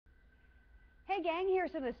Hey gang, here are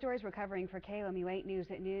some of the stories we're covering for KOMU 8 News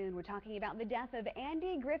at noon. We're talking about the death of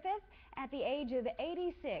Andy Griffith at the age of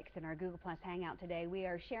 86. In our Google Plus Hangout today, we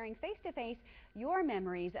are sharing face-to-face your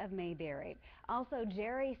memories of Mayberry. Also,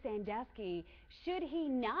 Jerry Sandusky, should he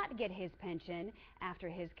not get his pension after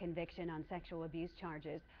his conviction on sexual abuse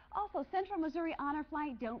charges? Also, Central Missouri Honor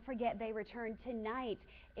Flight, don't forget they return tonight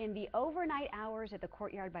in the overnight hours at the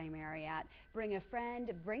Courtyard by Marriott. Bring a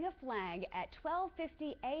friend, bring a flag at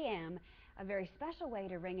 12:50 a.m. A very special way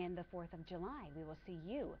to ring in the 4th of July. We will see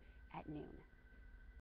you at noon.